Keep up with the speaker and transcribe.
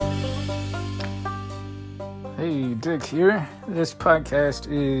Dick here. This podcast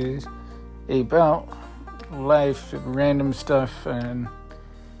is about life, random stuff, and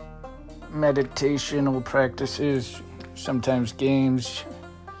meditational practices, sometimes games,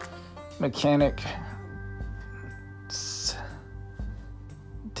 mechanics,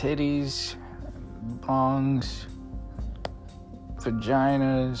 titties, bongs,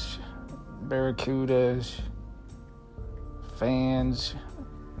 vaginas, barracudas, fans,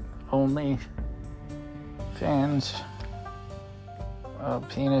 only fans,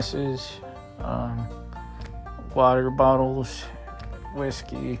 penises, water bottles,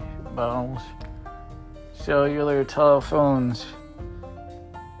 whiskey bottles, cellular telephones,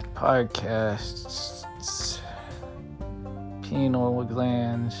 podcasts, penile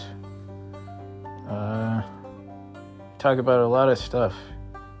glands. Talk about a lot of stuff.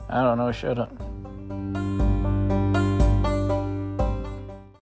 I don't know, shut up.